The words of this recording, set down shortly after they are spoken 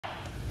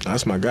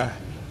That's my guy.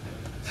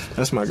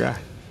 That's my guy.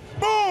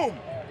 Boom!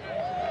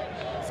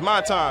 It's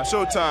my time,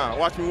 showtime.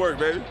 Watch me work,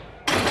 baby.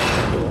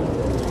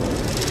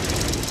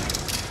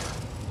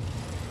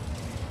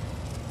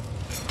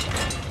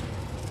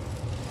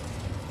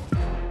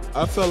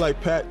 I felt like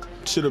Pat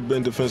should have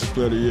been Defensive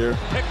Player of the Year.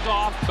 Picked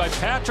off by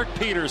Patrick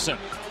Peterson.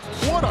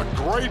 What a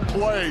great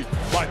play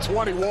by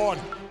 21.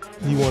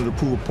 He wanted to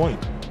prove a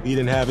point. He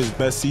didn't have his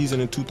best season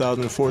in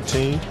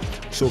 2014,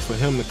 so for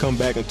him to come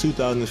back in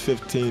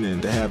 2015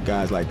 and to have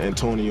guys like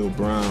Antonio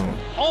Brown.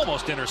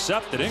 Almost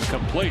intercepted,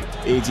 incomplete.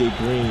 A.J.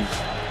 Green.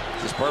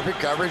 This perfect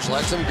coverage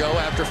lets him go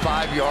after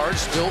 5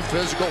 yards. Still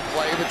physical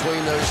play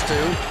between those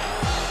two.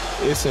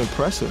 It's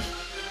impressive.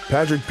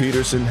 Patrick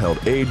Peterson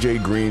held A.J.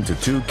 Green to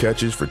 2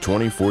 catches for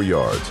 24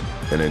 yards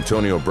and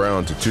Antonio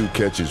Brown to 2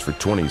 catches for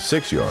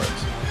 26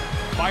 yards.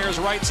 Fires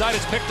right side,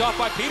 it's picked off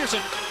by Peterson.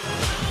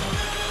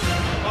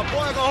 My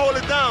boy's gonna hold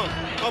it down.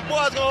 My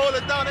boy's gonna hold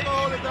it down. They're gonna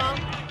hold it down.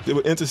 There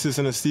were instances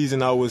in the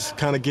season I was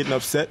kind of getting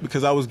upset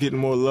because I was getting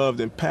more love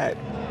than Pat.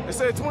 They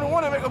said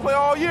 21 to make a play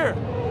all year.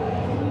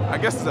 I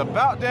guess it's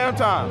about damn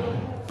time.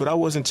 But I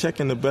wasn't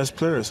checking the best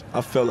players.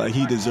 I felt like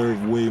he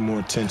deserved way more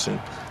attention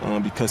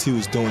because he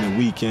was doing it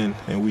week in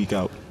and week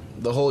out.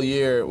 The whole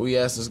year, we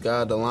asked this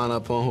guy to line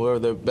up on whoever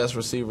their best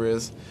receiver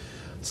is.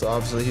 So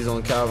obviously he's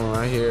on Calvin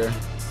right here.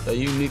 The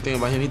unique thing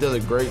about him, he does a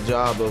great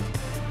job of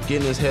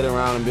getting his head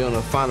around and being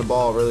able to find the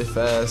ball really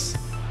fast.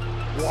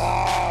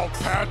 Wow,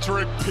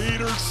 Patrick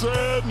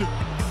Peterson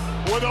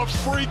with a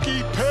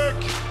freaky pick.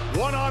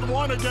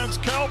 One-on-one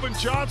against Calvin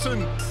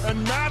Johnson,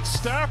 and Matt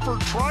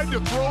Stafford tried to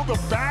throw the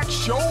back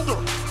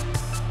shoulder.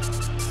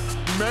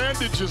 Man,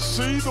 did you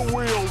see the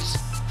wheels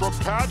from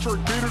Patrick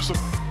Peterson?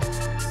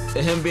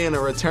 And him being a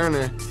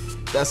returner,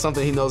 that's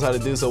something he knows how to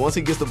do. So once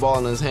he gets the ball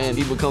in his hand,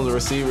 he becomes a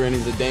receiver and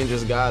he's a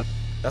dangerous guy.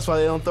 That's why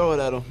they don't throw it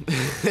at him,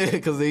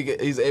 because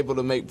he's able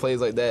to make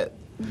plays like that.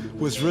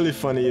 What's really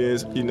funny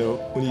is,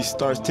 when he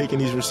starts taking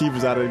these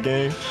receivers out of the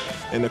game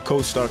and the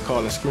coach starts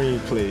calling screen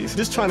plays,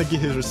 just trying to get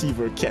his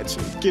receiver a catch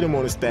and get him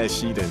on the stat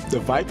sheet. And the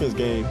Vikings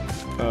game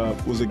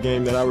was a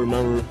game that I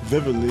remember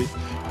vividly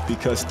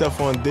because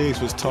Stephon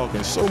Diggs was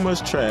talking so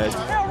much trash.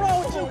 What the hell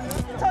wrong with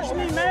you? Touch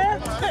me, man.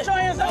 Put your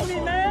hands on me,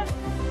 man.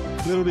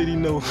 Little did he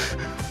know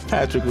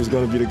Patrick was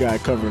going to be the guy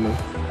covering him.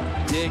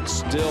 Diggs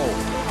still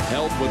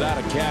held without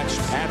a catch.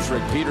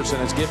 Patrick Peterson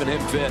has given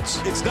him fits.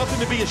 It's nothing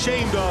to be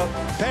ashamed of.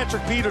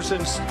 Patrick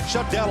Peterson's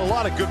shut down a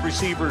lot of good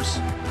receivers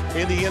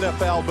in the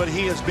NFL, but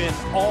he has been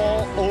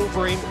all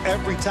over him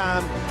every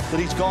time that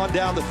he's gone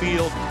down the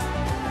field.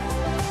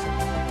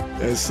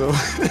 And so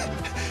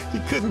he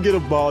couldn't get a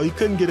ball, he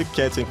couldn't get a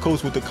catch, and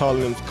coach was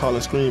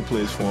calling screen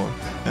plays for him.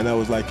 And that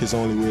was like his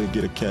only way to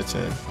get a catch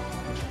in.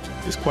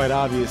 It's quite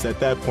obvious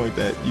at that point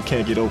that you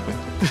can't get open.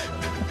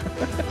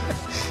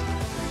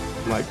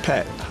 I'm like,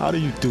 Pat, how do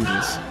you do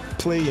this?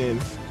 Play in,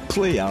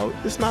 play out.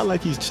 It's not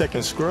like he's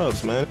checking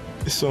scrubs, man.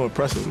 It's so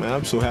impressive, man.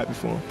 I'm so happy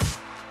for him.